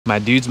My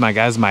dudes, my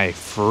guys, my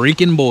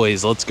freaking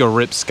boys, let's go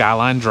rip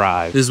Skyline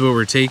Drive. This is what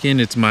we're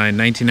taking. It's my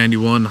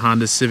 1991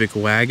 Honda Civic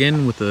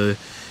Wagon with a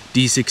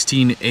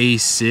D16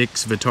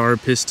 A6 Vitara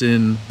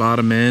piston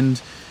bottom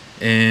end,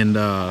 and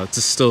it's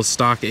a still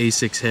stock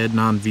A6 head,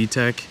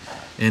 non-VTEC,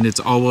 and it's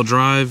all-wheel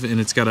drive, and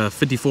it's got a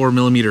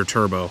 54mm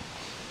turbo.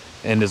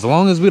 And as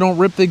long as we don't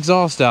rip the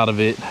exhaust out of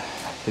it,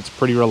 it's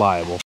pretty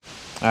reliable.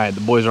 All right,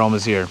 the boys are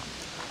almost here.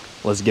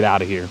 Let's get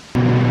out of here.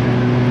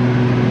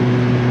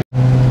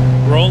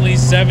 We're only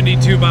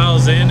 72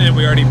 miles in and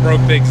we already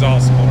broke the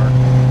exhaust more.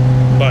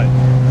 But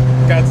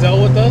got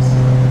Zell with us.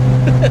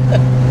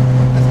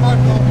 That's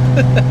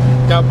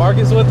Marco. Got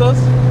Marcus with us,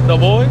 the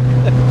boy.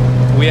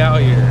 We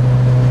out here.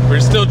 We're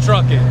still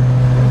trucking.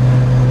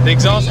 The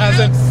exhaust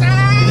hasn't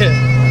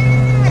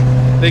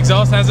the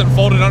exhaust hasn't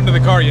folded under the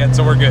car yet,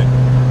 so we're good.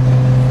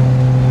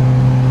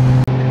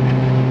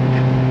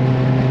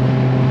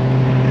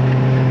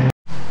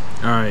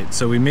 Alright,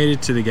 so we made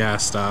it to the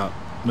gas stop,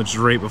 which is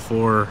right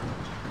before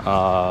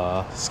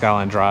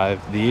Skyline Drive.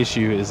 The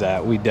issue is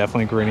that we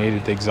definitely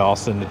grenaded the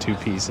exhaust into two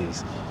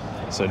pieces.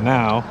 So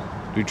now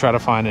we try to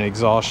find an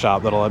exhaust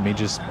shop that'll let me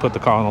just put the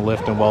car on the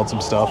lift and weld some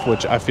stuff,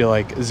 which I feel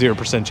like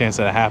 0% chance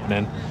of that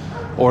happening,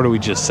 or do we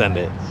just send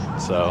it?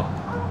 So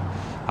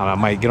I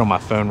might get on my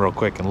phone real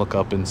quick and look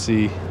up and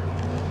see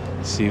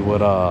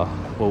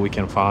what we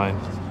can find.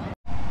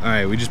 All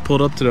right, we just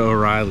pulled up to the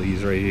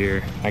O'Reilly's right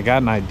here. I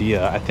got an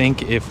idea. I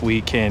think if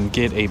we can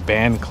get a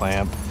band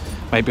clamp,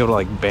 might be able to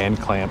like band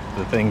clamp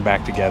the thing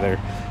back together.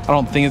 I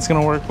don't think it's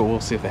gonna work, but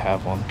we'll see if they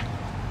have one.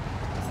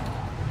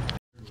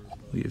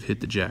 We have hit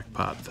the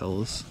jackpot,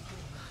 fellas.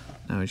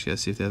 Now we just gotta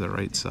see if they have the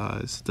right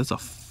size. That's a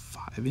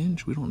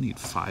 5-inch? We don't need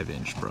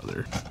 5-inch,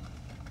 brother.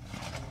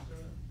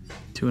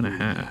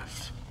 2.5.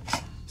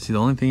 See, the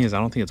only thing is I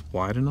don't think it's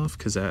wide enough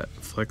because that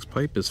flex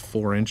pipe is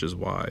 4 inches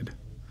wide.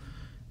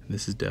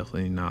 This is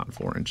definitely not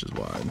 4 inches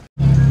wide.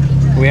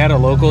 We had a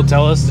local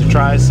tell us to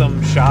try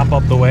some shop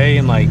up the way,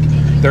 and like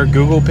their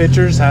Google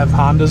pictures have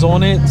Hondas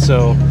on it,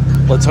 so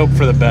let's hope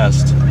for the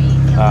best.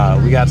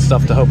 We got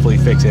stuff to hopefully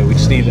fix it. We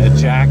just need a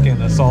jack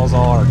and a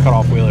Sawzall or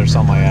cutoff wheel or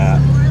something like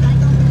that.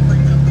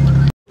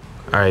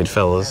 All right,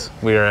 fellas,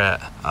 we are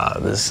at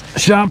this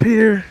shop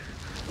here.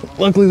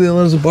 Luckily they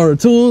let us borrow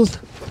tools.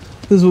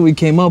 This is what we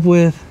came up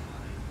with.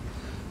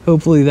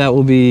 Hopefully that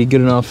will be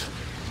good enough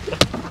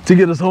to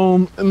get us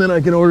home, and then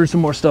I can order some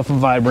more stuff from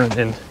Vibrant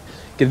and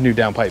get a new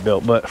downpipe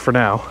built. But for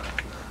now,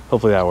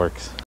 hopefully that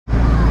works.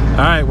 All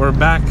right, we're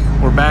back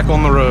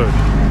on the road.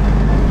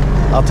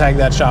 I'll tag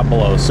that shop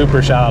below.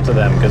 Super shout out to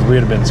them because we would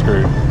have been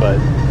screwed, but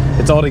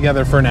it's all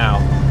together for now.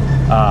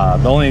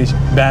 The only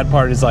bad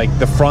part is like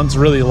the front's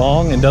really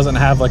long and doesn't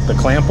have like the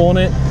clamp on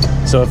it,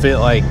 so if it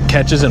like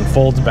catches and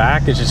folds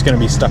back, it's just gonna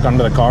be stuck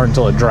under the car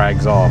until it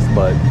drags off.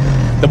 But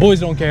the boys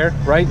don't care,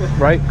 right?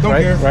 Right?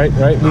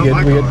 We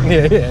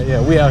good.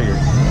 Yeah, we out here.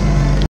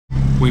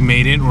 We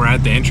made it, we're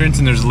at the entrance,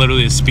 and there's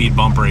literally a speed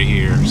bump right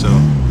here. So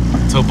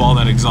let's hope all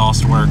that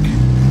exhaust work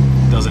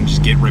doesn't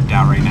just get ripped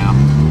out right now.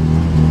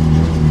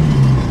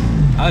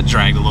 I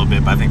dragged a little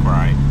bit, but I think we're all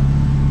right.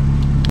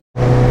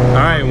 All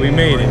right, we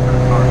made it.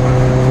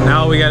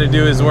 Now all we gotta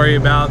do is worry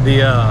about the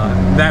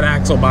that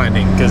axle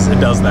binding, because it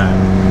does that.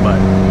 But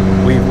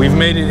we've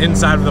made it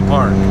inside of the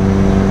park.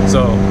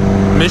 So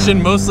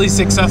mission mostly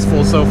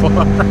successful so far.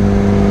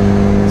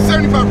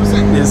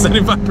 75%. Yeah,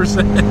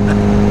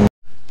 75%.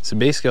 So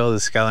basically all the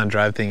Skyline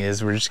Drive thing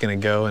is we're just gonna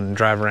go and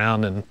drive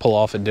around and pull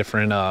off at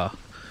different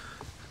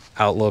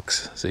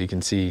outlooks, so you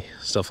can see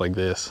stuff like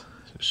this.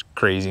 It's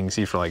crazy, you can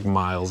see for like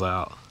miles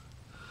out.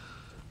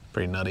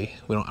 Pretty nutty.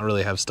 We don't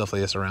really have stuff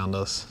like this around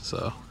us,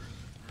 so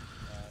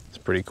it's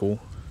pretty cool.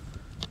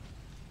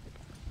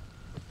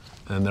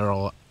 And they're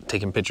all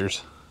taking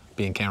pictures,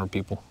 being camera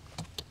people.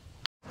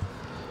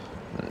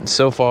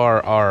 So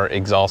far our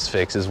exhaust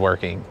fix is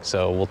working,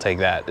 so we'll take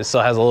that. It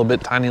still has a little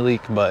bit tiny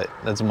leak, but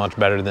that's much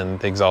better than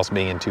the exhaust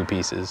being in two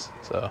pieces.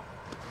 So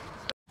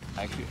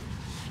I actually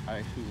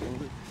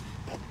rolled it.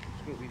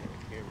 It's gonna leave the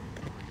camera.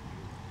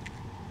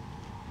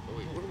 Oh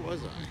wait, where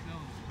was I?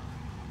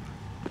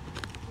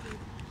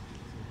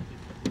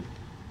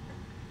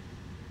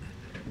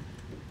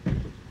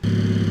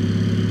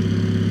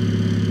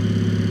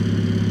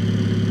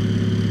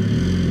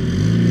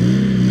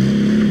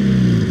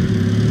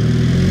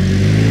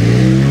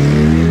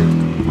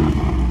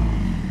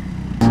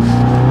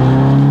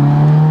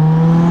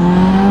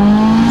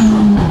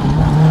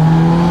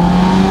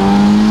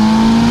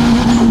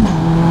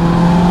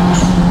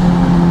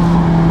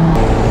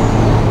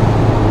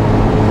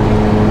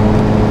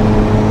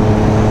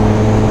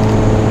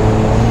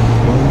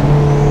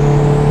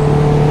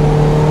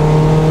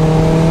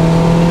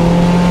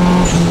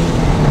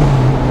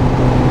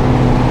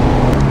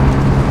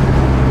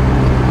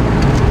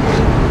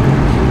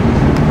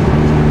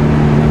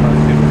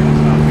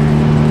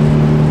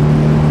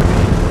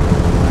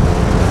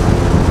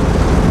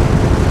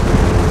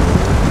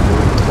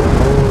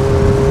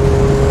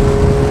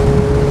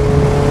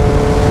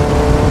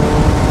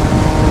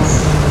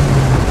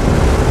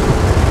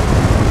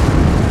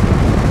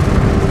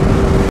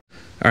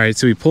 right,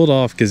 so we pulled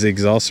off because the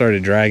exhaust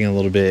started dragging a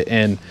little bit,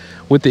 and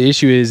what the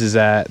issue is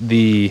that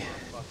the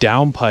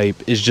downpipe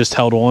is just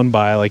held on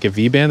by like a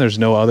V-band. There's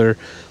no other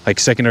like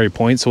secondary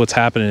point. So what's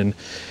happening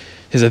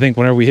is I think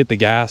whenever we hit the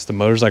gas, the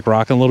motor's like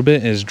rocking a little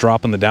bit and is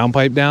dropping the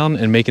downpipe down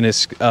and making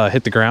it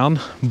hit the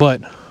ground.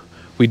 But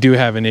we do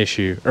have an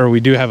issue, or we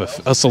do have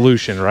a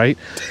solution, right?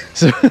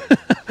 So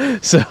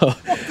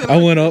I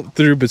went up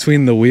through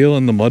between the wheel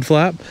and the mud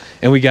flap,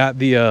 and we got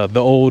the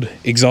old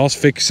exhaust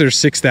fixer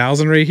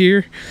 6000 right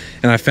here,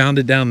 and I found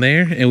it down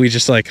there, and we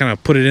just like kind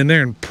of put it in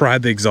there and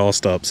pried the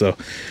exhaust up. So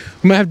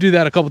we might have to do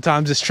that a couple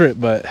times this trip,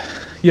 but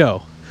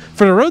yo,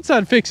 for the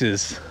roadside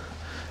fixes,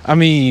 I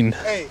mean,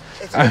 hey,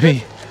 it's all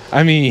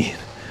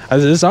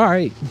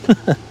right.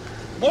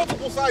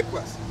 Multiple side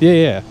quests.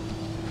 Yeah.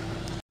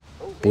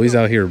 Boys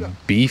out here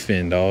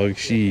beefing, dog.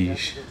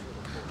 Sheesh.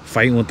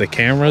 Fighting with the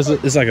cameras.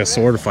 It's like a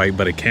sword fight,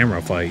 but a camera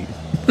fight.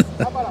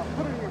 How about I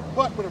put it in your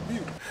butt with a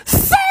view?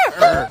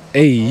 Sir!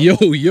 Hey, yo.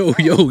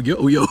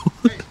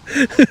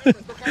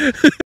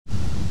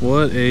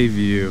 What a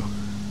view.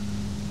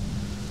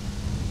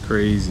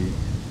 Crazy.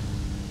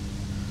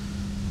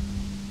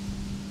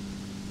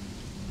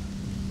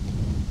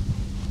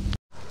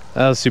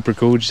 That was super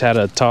cool. We just had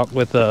a talk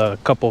with a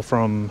couple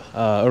from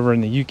over in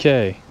the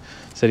UK.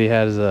 Said he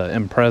had his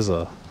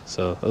Impreza,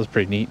 so that was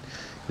pretty neat.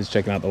 He was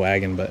checking out the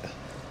wagon, but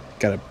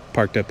got it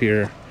parked up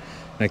here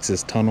next to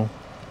this tunnel.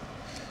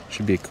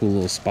 Should be a cool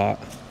little spot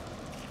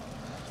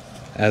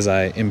as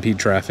I impede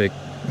traffic.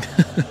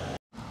 All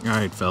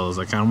right, fellas,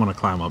 I kind of want to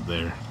climb up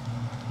there.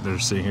 They're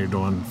sitting here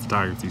doing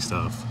photography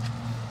stuff.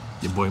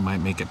 Your boy might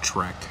make a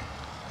trek.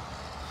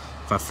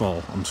 If I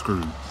fall, I'm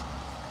screwed.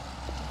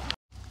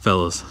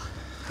 Fellas,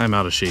 I'm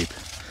out of shape.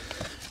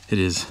 It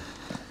is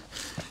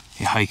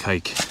a hike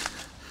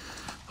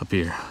up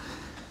here.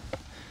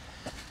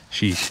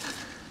 Sheesh.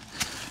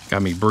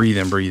 Got me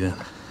breathing.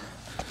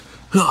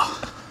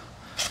 Ugh.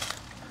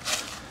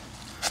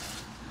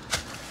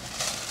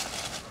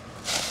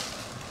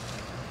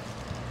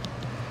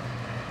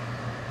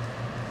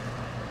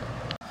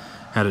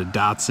 Had a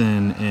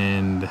Datsun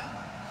and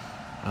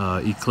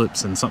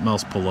Eclipse and something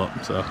else pull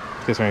up, so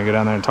I guess we're gonna go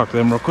down there and talk to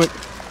them real quick.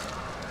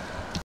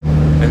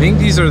 I think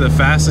these are the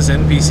fastest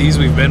NPCs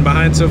we've been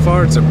behind so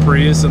far. It's a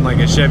Prius and like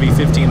a Chevy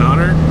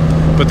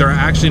 1500, but they're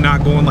actually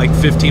not going like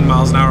 15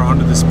 miles an hour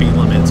under the speed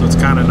limit, so it's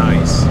kind of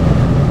nice.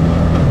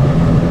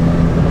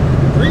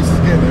 Reese is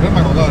getting there, I'm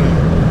not gonna lie to you.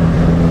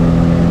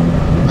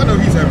 I know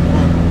he's having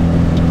fun.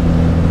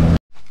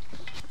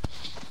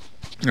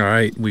 All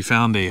right, we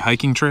found a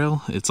hiking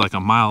trail. It's like a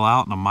mile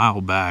out and a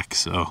mile back,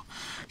 so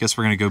I guess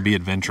we're gonna go be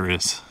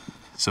adventurous.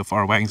 So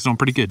far, wagon's doing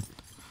pretty good.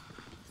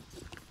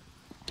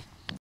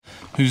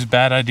 Whose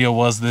bad idea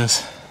was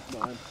this?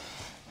 Mine.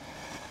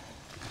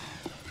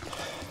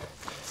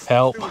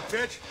 Help.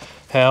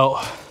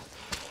 Help.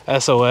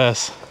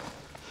 SOS.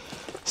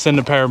 Send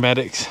the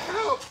paramedics.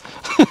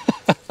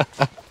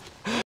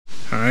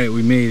 All right,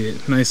 we made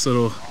it. Nice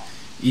little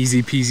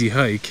easy peasy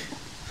hike.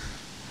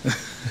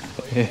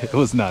 It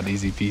was not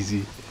easy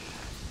peasy.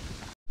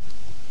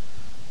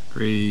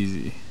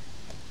 Crazy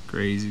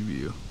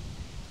view.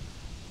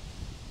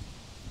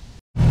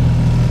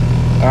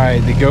 All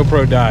right, the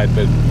GoPro died,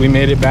 but we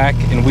made it back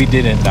and we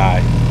didn't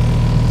die.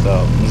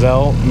 So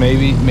Zell,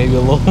 maybe a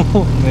little,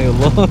 maybe a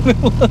little.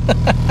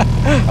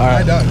 All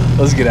right,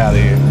 let's get out of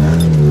here.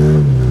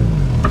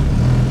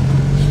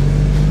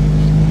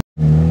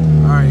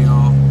 All right,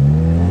 y'all,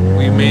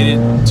 we made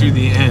it to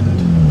the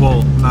end.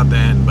 Well, not the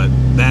end, but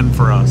the end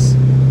for us.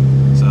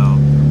 So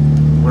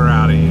we're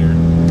out of here,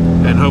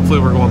 and hopefully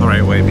we're going the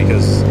right way,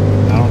 because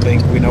I don't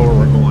think we know where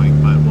we're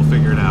going, but we'll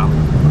figure it out.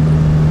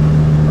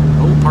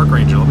 Oh, park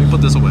ranger, let me put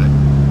this away.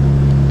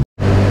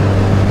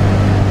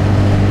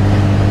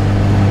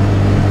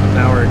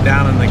 Now we're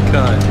down in the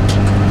cut,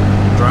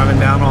 driving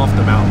down off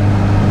the mountain,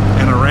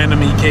 and a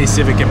random EK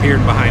Civic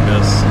appeared behind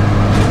us.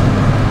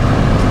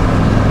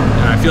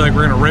 And I feel like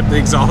we're gonna rip the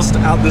exhaust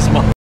out this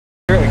motherfucker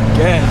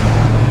again.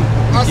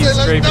 I said,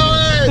 let's do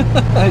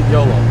it!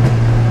 YOLO.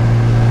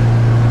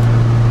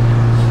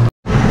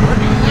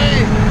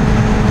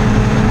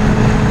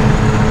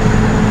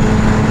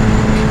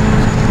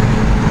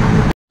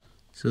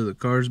 So the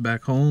car's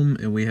back home,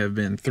 and we have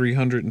been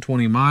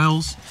 320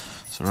 miles.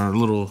 So our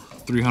little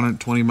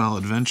 320 mile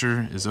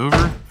adventure is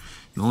over.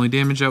 The only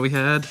damage that we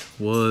had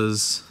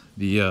was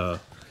the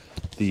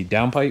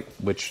downpipe,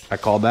 which I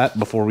called that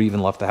before we even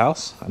left the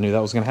house. I knew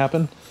that was gonna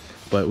happen,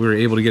 but we were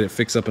able to get it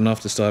fixed up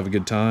enough to still have a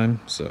good time.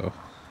 So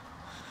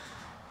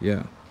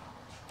yeah,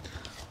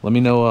 let me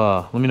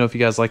know if you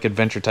guys like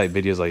adventure type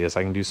videos like this.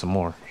 I can do some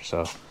more.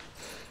 So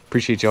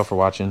appreciate y'all for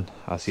watching.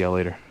 I'll see y'all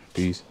later.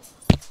 Peace.